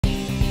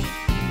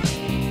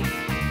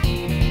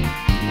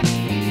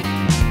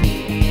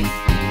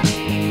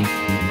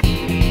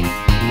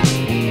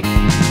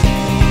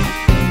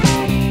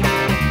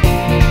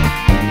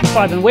So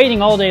I've been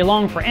waiting all day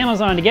long for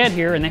Amazon to get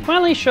here, and they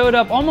finally showed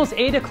up almost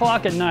 8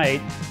 o'clock at night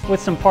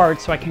with some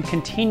parts so I can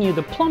continue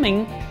the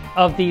plumbing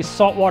of the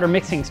saltwater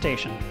mixing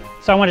station.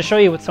 So I want to show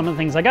you what some of the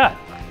things I got.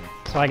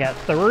 So I got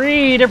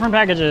 3 different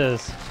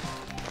packages.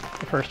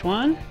 The first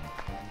one,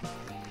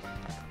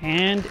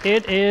 and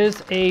it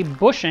is a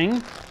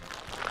bushing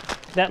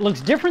that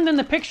looks different than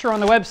the picture on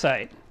the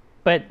website,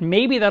 but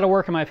maybe that'll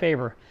work in my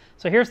favor.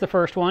 So here's the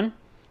first one.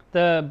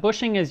 The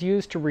bushing is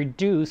used to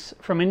reduce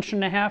from 1.5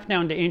 inches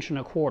down to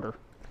 1.25 inches.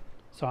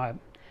 So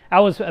I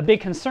was a big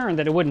concern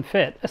that it wouldn't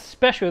fit,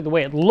 especially with the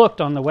way it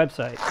looked on the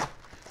website.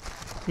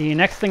 The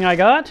next thing I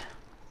got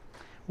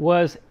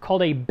was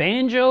called a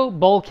banjo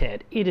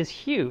bulkhead. It is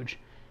huge.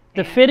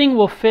 The fitting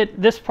will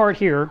fit this part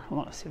here.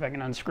 Well, let's see if I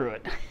can unscrew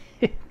it.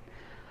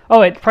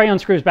 Oh, it probably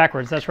unscrews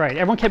backwards. That's right.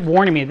 Everyone kept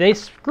warning me. They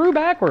screw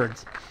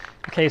backwards.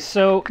 Okay,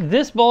 so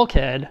this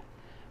bulkhead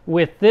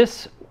with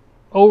this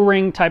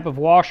O-ring type of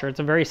washer, it's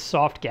a very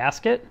soft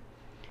gasket,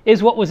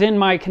 is what was in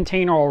my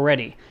container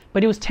already.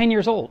 But it was 10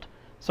 years old.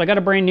 So I got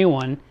a brand new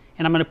one,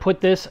 and I'm going to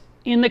put this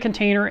in the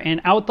container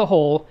and out the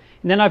hole.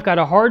 And then I've got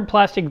a hard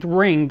plastic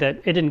ring that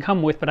it didn't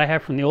come with, but I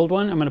have from the old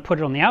one. I'm going to put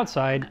it on the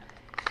outside.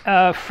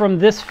 From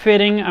this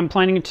fitting, I'm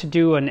planning to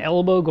do an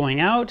elbow going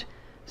out,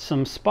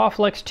 some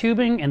Spaflex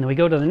tubing, and then we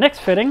go to the next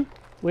fitting,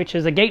 which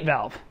is a gate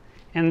valve.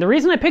 And the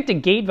reason I picked a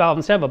gate valve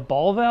instead of a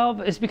ball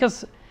valve is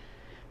because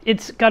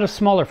it's got a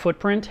smaller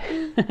footprint.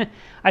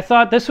 I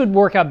thought this would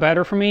work out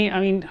better for me. I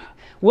mean,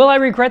 will I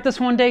regret this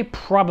one day?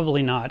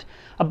 Probably not.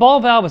 A ball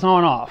valve is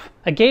on-off.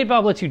 A gate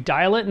valve lets you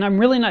dial it, and I'm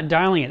really not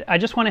dialing it. I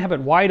just want to have it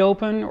wide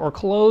open or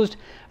closed,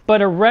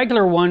 but a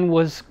regular one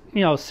was,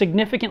 you know,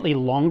 significantly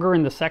longer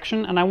in the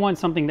section, and I want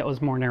something that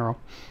was more narrow.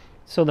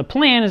 So the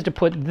plan is to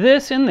put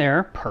this in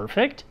there.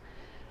 Perfect.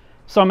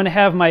 So I'm going to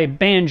have my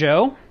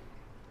banjo.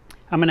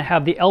 I'm going to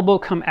have the elbow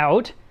come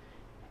out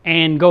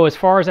and go as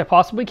far as I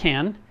possibly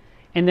can.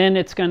 And then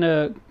it's going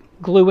to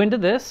glue into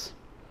this.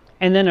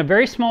 And then a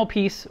very small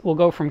piece will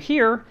go from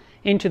here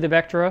into the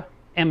Vectra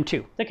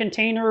M2. The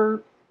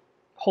container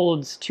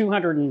holds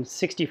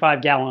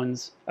 265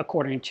 gallons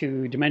according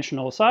to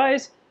dimensional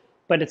size,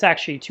 but it's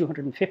actually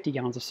 250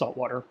 gallons of salt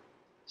water.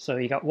 So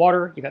you got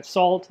water, you got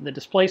salt, the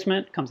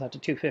displacement comes out to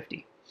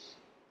 250.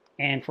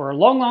 And for a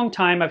long, long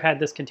time, I've had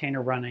this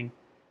container running.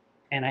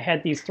 And I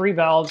had these 3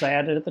 valves I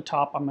added at the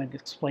top. I'm going to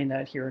explain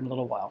that here in a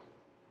little while.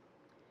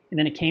 And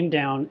then it came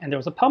down, and there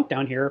was a pump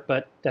down here,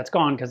 but that's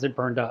gone because it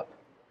burned up.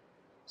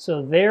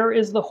 So there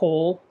is the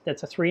hole.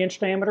 That's a 3-inch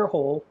diameter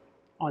hole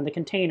on the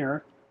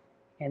container.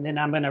 And then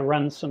I'm going to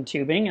run some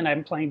tubing, and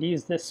I'm planning to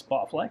use this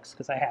Spaflex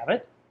because I have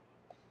it.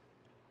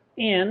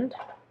 And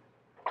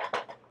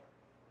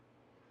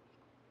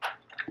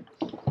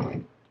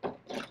I'm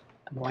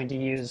going to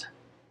use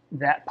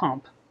that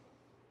pump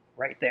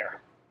right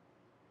there.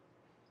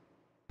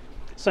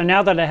 So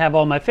now that I have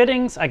all my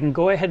fittings, I can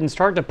go ahead and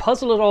start to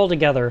puzzle it all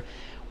together,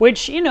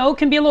 which, you know,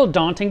 can be a little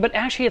daunting, but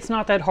actually it's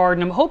not that hard.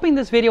 And I'm hoping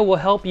this video will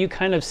help you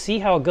kind of see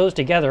how it goes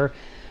together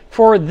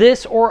for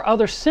this or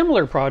other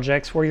similar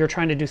projects where you're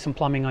trying to do some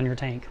plumbing on your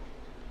tank.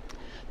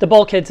 The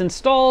bulkhead's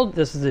installed.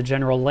 This is the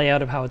general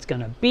layout of how it's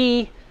going to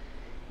be.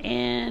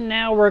 And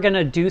now we're going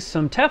to do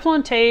some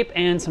Teflon tape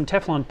and some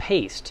Teflon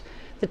paste.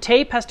 The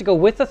tape has to go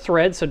with the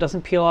thread so it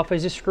doesn't peel off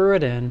as you screw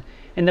it in.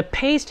 And the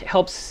paste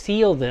helps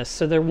seal this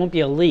so there won't be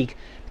a leak,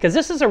 because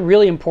this is a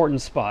really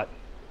important spot.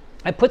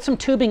 I put some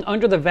tubing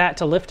under the vat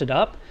to lift it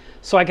up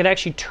so I could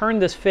actually turn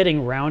this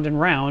fitting round and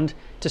round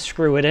to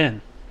screw it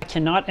in. I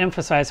cannot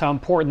emphasize how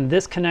important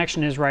this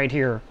connection is right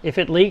here. If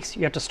it leaks,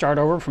 you have to start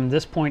over from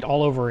this point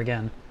all over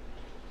again.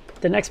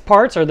 The next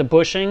parts are the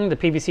bushing, the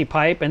PVC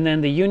pipe, and then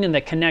the union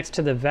that connects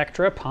to the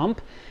Vectra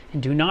pump.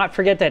 And do not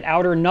forget that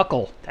outer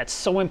knuckle. That's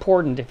so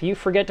important. If you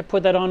forget to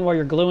put that on while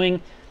you're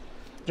gluing,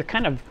 you're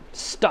kind of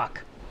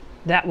stuck.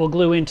 That will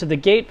glue into the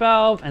gate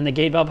valve, and the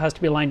gate valve has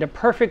to be lined up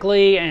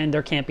perfectly, and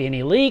there can't be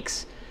any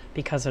leaks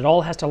because it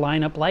all has to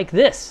line up like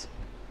this.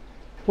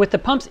 With the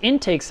pump's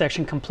intake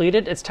section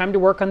completed, it's time to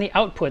work on the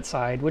output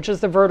side, which is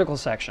the vertical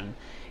section.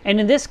 And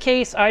in this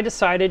case, I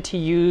decided to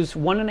use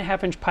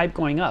 1.5-inch pipe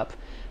going up.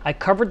 I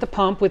covered the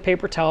pump with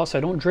paper towel so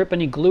I don't drip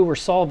any glue or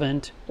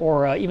solvent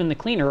or even the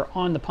cleaner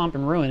on the pump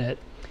and ruin it.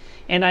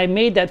 And I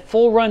made that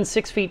full run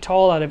 6 feet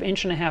tall out of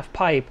 1.5 inch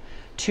pipe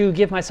to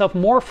give myself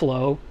more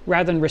flow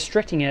rather than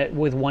restricting it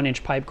with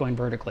 1-inch pipe going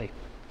vertically.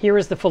 Here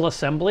is the full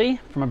assembly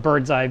from a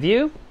bird's eye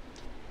view.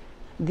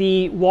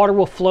 The water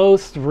will flow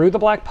through the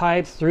black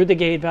pipe, through the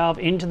gate valve,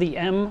 into the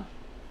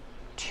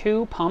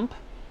M2 pump.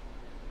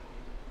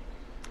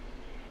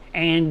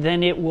 And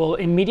then it will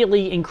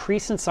immediately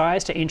increase in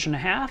size to 1.5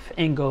 inches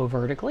and go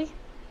vertically.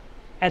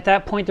 At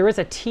that point, there is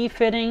a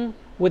T-fitting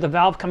with a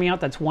valve coming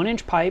out that's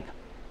 1-inch pipe,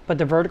 but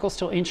the vertical is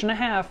still 1.5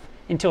 inches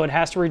until it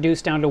has to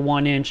reduce down to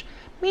 1 inch,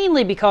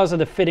 mainly because of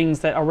the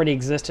fittings that already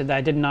existed that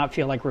I did not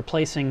feel like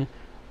replacing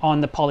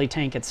on the poly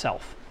tank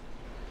itself.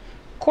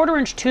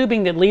 1/4-inch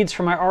tubing that leads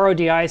from my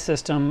RODI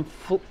system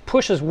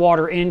pushes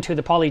water into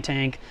the poly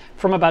tank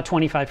from about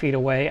 25 feet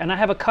away, and I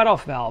have a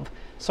cutoff valve.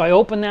 So I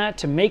open that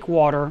to make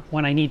water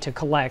when I need to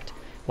collect,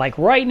 like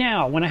right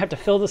now when I have to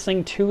fill this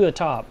thing to the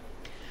top.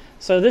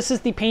 So this is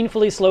the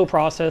painfully slow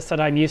process that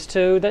I'm used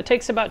to. That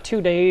takes about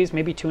 2 days,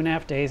 maybe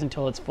 2.5 days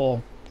until it's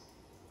full.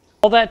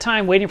 All that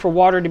time waiting for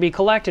water to be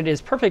collected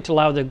is perfect to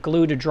allow the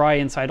glue to dry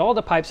inside all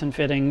the pipes and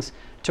fittings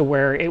to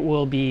where it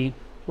will be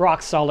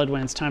rock solid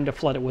when it's time to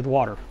flood it with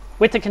water.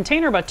 With the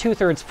container about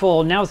 2/3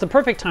 full, now is the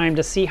perfect time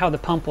to see how the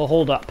pump will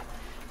hold up.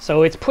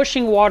 So it's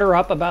pushing water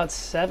up about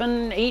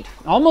 7, 8,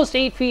 almost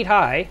 8 feet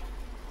high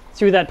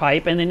through that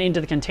pipe and then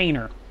into the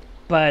container.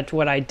 But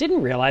what I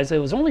didn't realize, it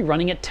was only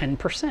running at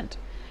 10%.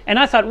 And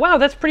I thought, wow,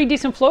 that's pretty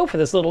decent flow for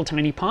this little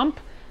tiny pump.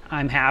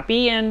 I'm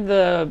happy, and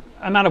the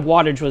amount of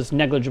wattage was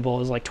negligible. It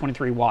was like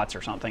 23 watts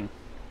or something.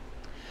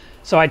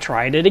 So I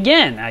tried it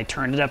again. I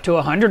turned it up to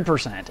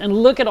 100%,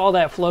 and look at all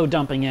that flow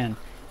dumping in.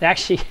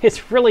 Actually,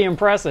 it's really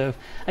impressive.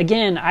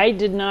 Again, I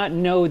did not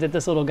know that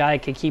this little guy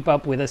could keep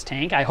up with this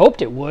tank. I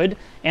hoped it would,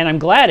 and I'm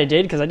glad it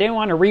did, because I didn't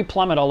want to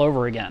replumb it all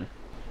over again.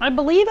 I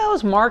believe I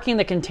was marking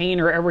the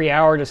container every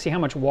hour to see how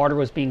much water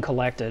was being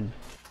collected.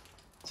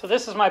 So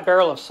this is my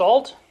barrel of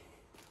salt.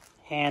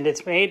 And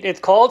it's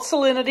called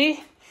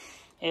Salinity.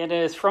 It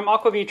is from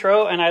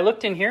Aquavitro, and I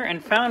looked in here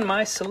and found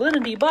my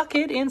salinity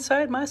bucket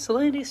inside my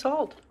salinity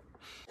salt.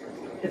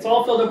 It's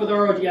all filled up with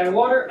RODI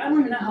water. I don't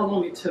even know how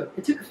long it took.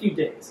 It took a few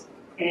days.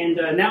 And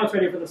now it's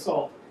ready for the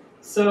salt.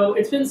 So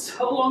it's been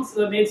so long since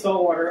I've made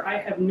salt water, I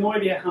have no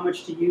idea how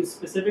much to use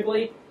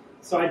specifically.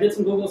 So I did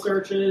some Google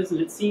searches, and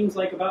it seems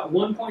like about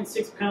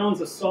 1.6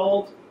 pounds of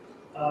salt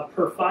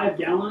per 5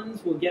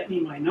 gallons will get me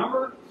my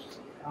number.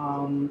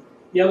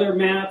 The other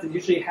math is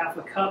usually half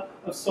a cup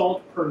of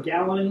salt per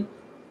gallon.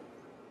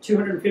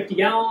 250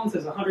 gallons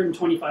is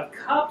 125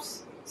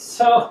 cups.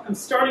 So I'm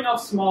starting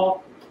off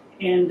small,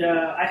 and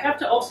I have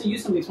to also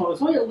use something small.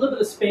 There's only a little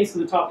bit of space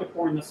in the top to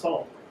pour in the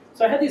salt.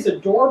 So I had these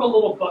adorable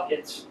little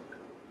buckets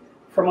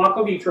from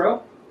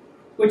Aquavitro,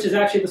 which is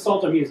actually the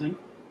salt I'm using.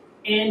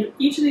 And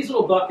each of these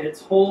little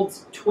buckets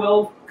holds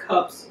 12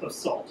 cups of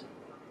salt.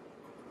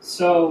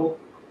 So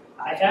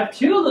I have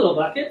 2 little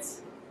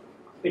buckets,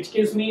 which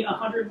gives me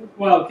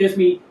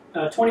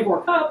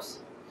 24 cups,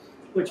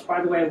 which,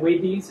 by the way, I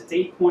weighed these. It's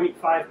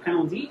 8.5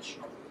 pounds each.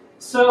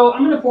 So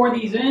I'm going to pour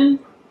these in,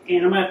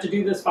 and I'm going to have to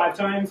do this 5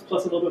 times,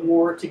 plus a little bit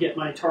more to get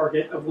my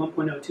target of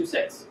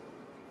 1.026.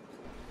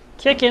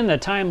 Kick in the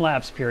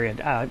time-lapse period.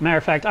 Matter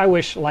of fact, I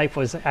wish life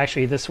was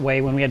actually this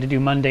way when we had to do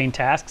mundane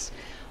tasks,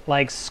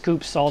 like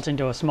scoop salt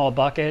into a small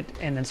bucket,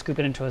 and then scoop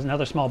it into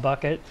another small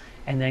bucket,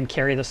 and then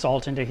carry the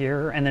salt into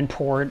here, and then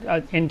pour it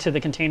into the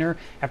container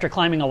after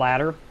climbing a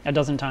ladder a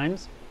dozen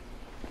times.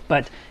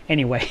 But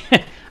anyway,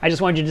 I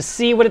just wanted you to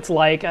see what it's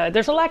like.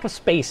 There's a lack of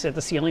space at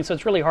the ceiling, so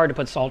it's really hard to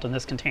put salt in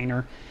this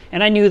container.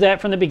 And I knew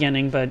that from the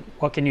beginning, but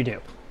what can you do?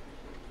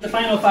 The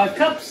final 5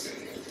 cups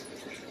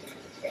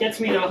gets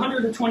me to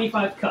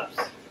 125 cups.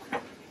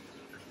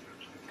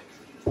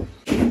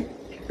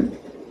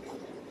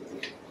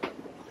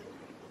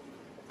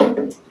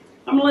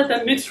 I'm going to let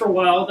that mix for a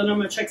while, then I'm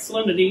going to check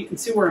salinity and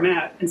see where I'm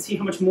at and see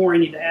how much more I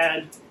need to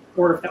add,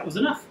 or if that was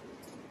enough.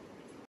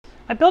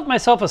 I built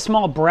myself a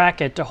small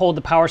bracket to hold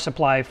the power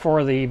supply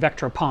for the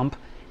Vectra pump,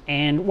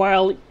 and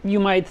while you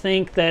might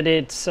think that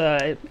it's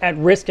at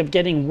risk of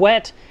getting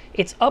wet,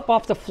 it's up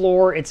off the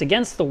floor, it's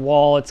against the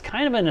wall, it's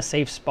kind of in a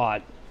safe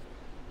spot.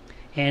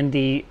 And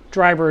the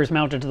driver is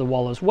mounted to the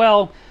wall as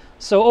well,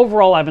 so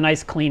overall I have a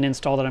nice clean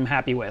install that I'm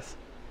happy with.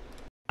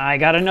 I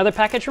got another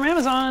package from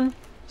Amazon.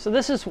 So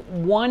this is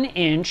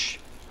 1-inch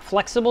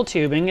flexible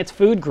tubing. It's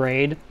food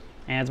grade,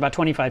 and it's about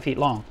 25 feet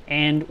long.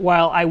 And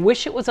while I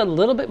wish it was a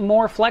little bit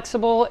more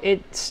flexible,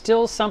 it's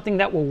still something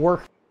that will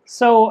work.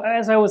 So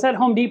as I was at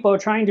Home Depot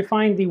trying to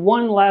find the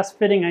one last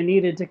fitting I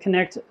needed to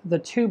connect the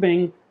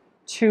tubing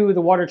to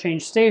the water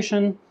change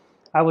station,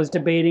 I was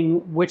debating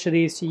which of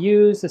these to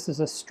use. This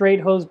is a straight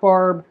hose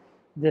barb.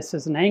 This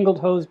is an angled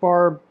hose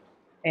barb.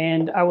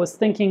 And I was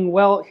thinking,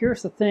 well,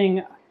 here's the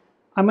thing.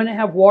 I'm going to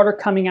have water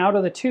coming out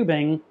of the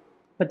tubing,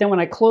 but then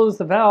when I close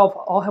the valve,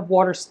 I'll have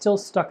water still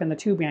stuck in the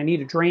tubing. I need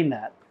to drain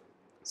that.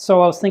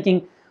 So I was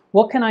thinking,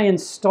 what can I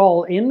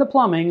install in the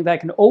plumbing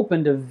that can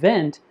open to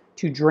vent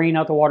to drain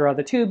out the water out of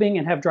the tubing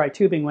and have dry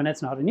tubing when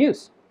it's not in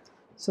use?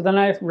 So then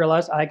I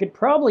realized I could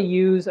probably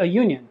use a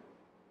union.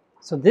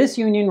 So this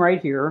union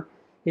right here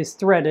is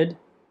threaded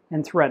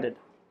and threaded,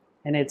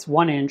 and it's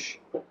 1 inch,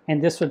 and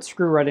this would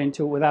screw right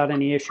into it without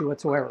any issue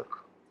whatsoever.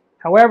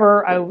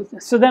 However,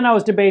 so then I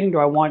was debating, do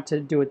I want to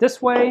do it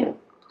this way?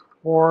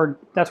 Or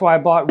that's why I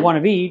bought one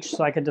of each,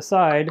 so I could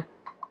decide.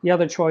 The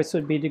other choice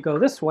would be to go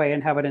this way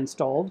and have it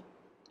installed.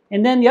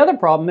 And then the other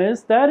problem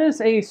is that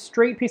is a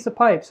straight piece of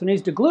pipe, so it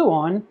needs to glue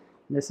on.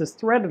 And this is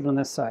threaded on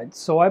this side,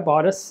 so I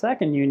bought a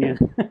second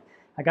union.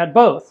 I got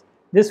both.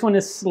 This one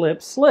is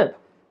slip.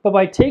 But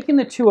by taking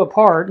the two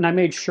apart, and I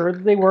made sure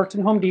that they worked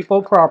in Home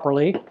Depot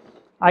properly,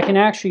 I can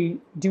actually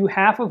do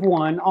half of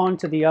one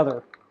onto the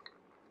other.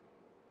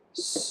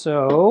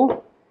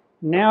 So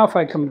now if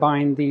I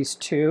combine these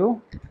two,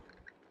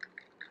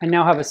 I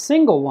now have a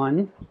single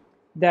one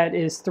that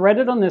is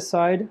threaded on this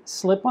side,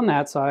 slip on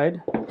that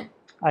side.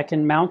 I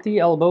can mount the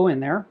elbow in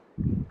there.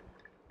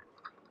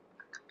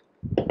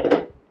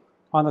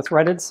 on the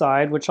threaded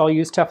side, which I'll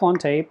use Teflon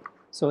tape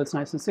so it's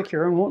nice and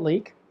secure and won't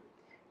leak.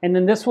 And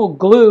then this will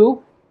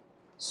glue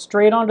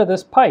straight onto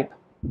this pipe.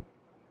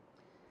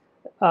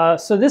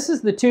 So this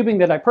is the tubing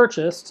that I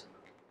purchased,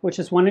 which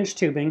is 1-inch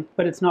tubing,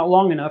 but it's not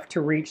long enough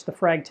to reach the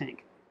frag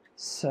tank.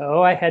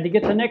 So I had to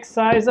get the next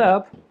size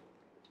up,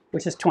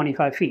 which is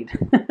 25 feet.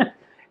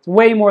 It's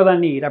way more than I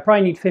need. I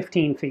probably need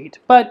 15 feet,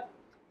 but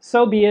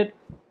so be it.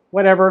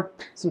 Whatever.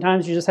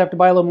 Sometimes you just have to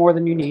buy a little more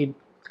than you need.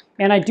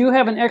 And I do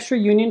have an extra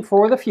union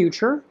for the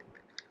future.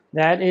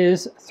 That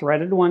is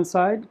threaded one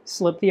side,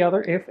 slip the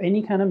other if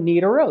any kind of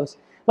need arose.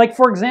 Like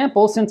for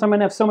example, since I'm going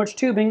to have so much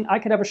tubing, I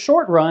could have a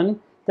short run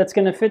that's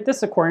going to fit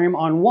this aquarium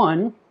on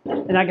one,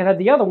 and I could have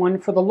the other one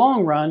for the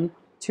long run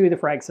to the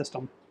frag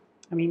system.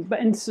 I mean,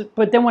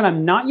 but then when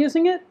I'm not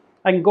using it,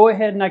 I can go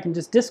ahead and I can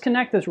just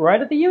disconnect this right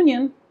at the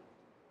union,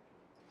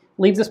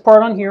 leave this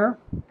part on here,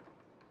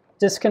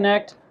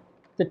 disconnect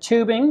the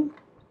tubing.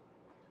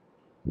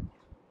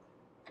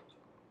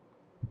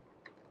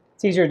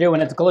 It's easier to do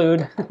when it's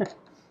glued.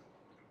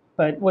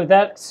 But with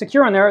that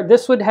secure in there,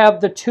 this would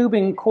have the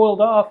tubing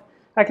coiled off.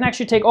 I can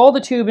actually take all the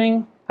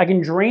tubing, I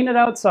can drain it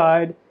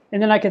outside,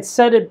 and then I could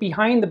set it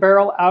behind the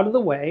barrel out of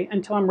the way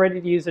until I'm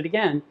ready to use it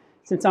again.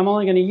 Since I'm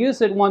only going to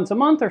use it once a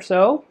month or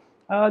so,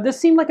 this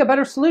seemed like a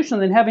better solution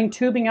than having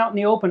tubing out in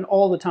the open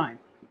all the time.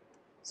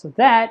 So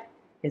that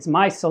is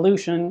my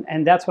solution,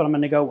 and that's what I'm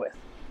going to go with.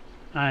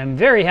 I'm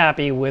very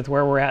happy with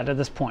where we're at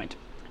this point.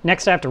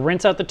 Next, I have to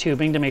rinse out the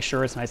tubing to make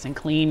sure it's nice and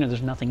clean and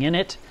there's nothing in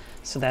it,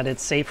 so that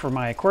it's safe for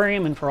my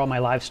aquarium and for all my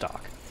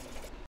livestock.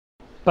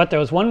 But there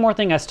was one more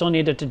thing I still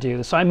needed to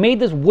do. So I made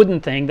this wooden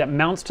thing that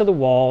mounts to the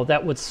wall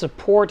that would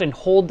support and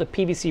hold the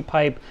PVC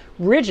pipe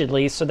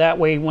rigidly, so that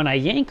way when I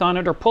yank on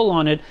it or pull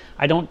on it,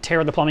 I don't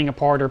tear the plumbing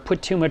apart or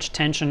put too much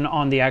tension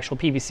on the actual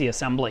PVC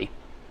assembly.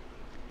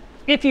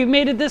 If you've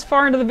made it this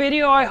far into the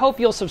video, I hope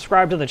you'll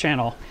subscribe to the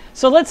channel.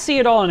 So let's see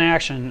it all in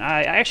action.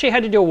 I actually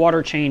had to do a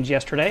water change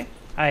yesterday.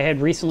 I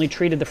had recently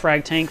treated the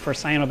frag tank for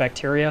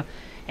cyanobacteria,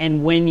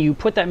 and when you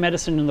put that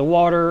medicine in the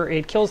water,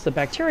 it kills the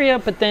bacteria,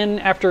 but then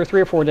after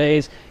 3 or 4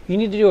 days, you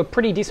need to do a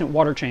pretty decent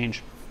water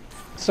change.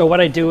 So what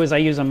I do is I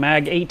use a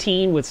Mag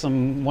 18 with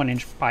some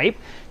 1-inch pipe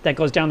that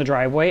goes down the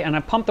driveway, and I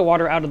pump the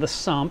water out of the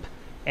sump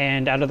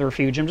and out of the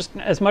refugium, just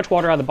as much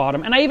water out of the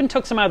bottom. And I even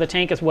took some out of the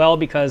tank as well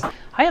because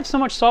I have so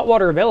much salt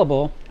water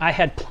available, I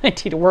had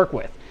plenty to work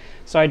with.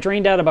 So I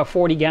drained out about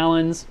 40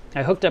 gallons.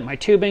 I hooked up my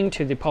tubing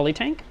to the poly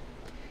tank.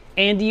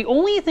 And the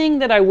only thing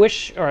that I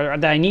wish, or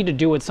that I need to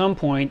do at some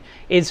point,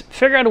 is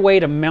figure out a way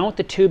to mount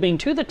the tubing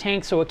to the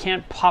tank so it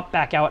can't pop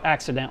back out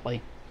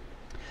accidentally.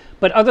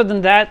 But other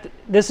than that,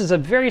 this is a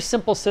very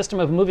simple system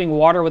of moving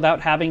water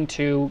without having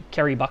to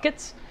carry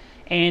buckets.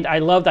 And I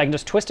love that I can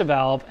just twist a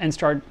valve and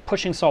start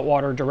pushing salt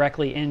water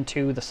directly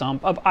into the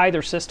sump of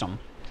either system.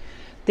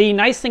 The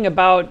nice thing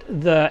about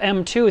the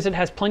M2 is it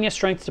has plenty of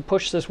strength to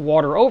push this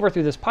water over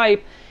through this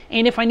pipe.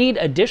 And if I need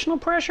additional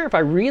pressure, if I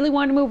really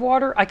want to move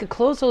water, I could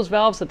close those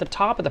valves at the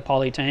top of the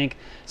poly tank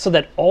so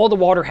that all the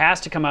water has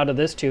to come out of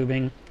this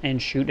tubing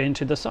and shoot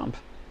into the sump.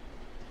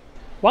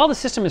 While the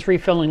system is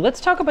refilling,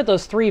 let's talk about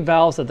those 3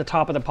 valves at the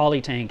top of the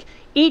poly tank.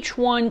 Each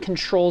one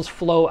controls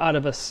flow out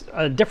of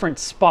a different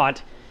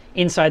spot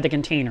inside the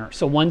container.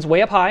 So one's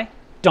way up high,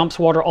 dumps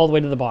water all the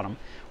way to the bottom.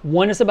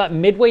 One is about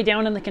midway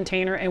down in the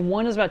container, and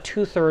one is about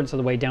 2/3 of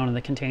the way down in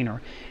the container.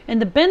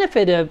 And the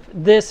benefit of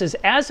this is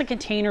as the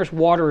container's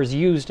water is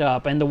used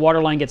up and the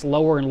water line gets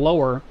lower and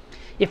lower,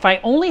 if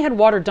I only had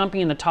water dumping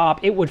in the top,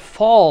 it would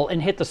fall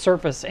and hit the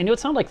surface, and it would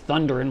sound like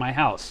thunder in my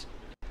house.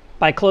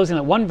 By closing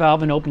that one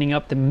valve and opening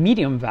up the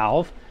medium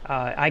valve,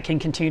 I can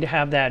continue to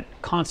have that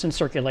constant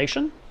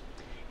circulation.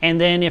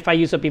 And then if I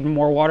use up even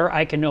more water,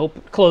 I can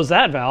close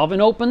that valve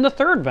and open the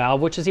 3rd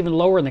valve, which is even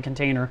lower in the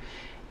container.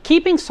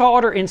 Keeping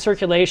saltwater in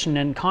circulation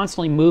and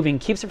constantly moving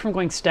keeps it from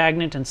going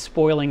stagnant and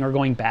spoiling or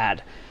going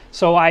bad.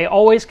 So I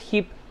always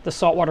keep the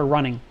saltwater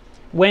running.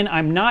 When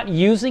I'm not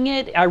using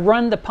it, I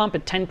run the pump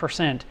at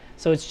 10%.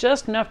 So it's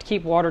just enough to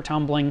keep water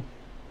tumbling.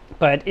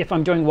 But if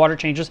I'm doing water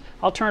changes,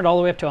 I'll turn it all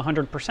the way up to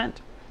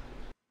 100%.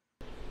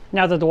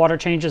 Now that the water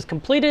change is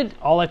completed,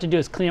 all I have to do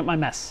is clean up my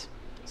mess.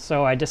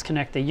 So I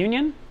disconnect the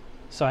union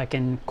so I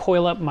can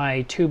coil up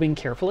my tubing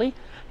carefully.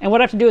 And what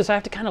I have to do is I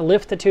have to kind of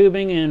lift the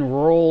tubing and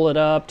roll it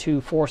up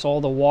to force all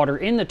the water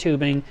in the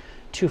tubing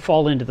to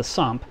fall into the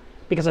sump,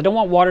 because I don't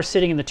want water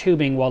sitting in the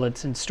tubing while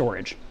it's in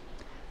storage.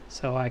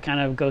 So I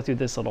kind of go through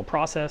this little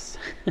process.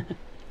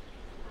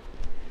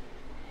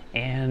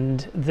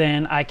 And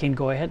then I can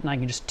go ahead and I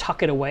can just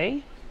tuck it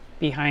away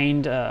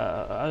behind,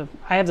 I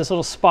have this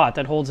little spot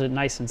that holds it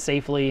nice and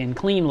safely and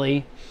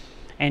cleanly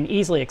and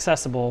easily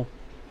accessible.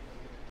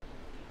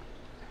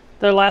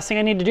 The last thing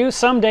I need to do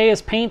someday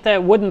is paint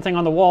that wooden thing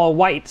on the wall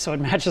white so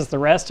it matches the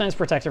rest and is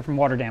protected from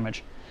water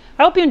damage.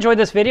 I hope you enjoyed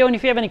this video, and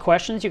if you have any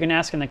questions, you can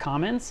ask in the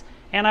comments.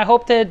 And I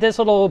hope that this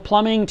little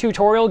plumbing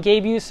tutorial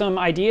gave you some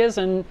ideas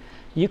and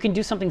you can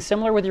do something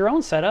similar with your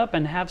own setup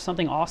and have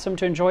something awesome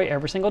to enjoy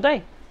every single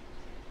day.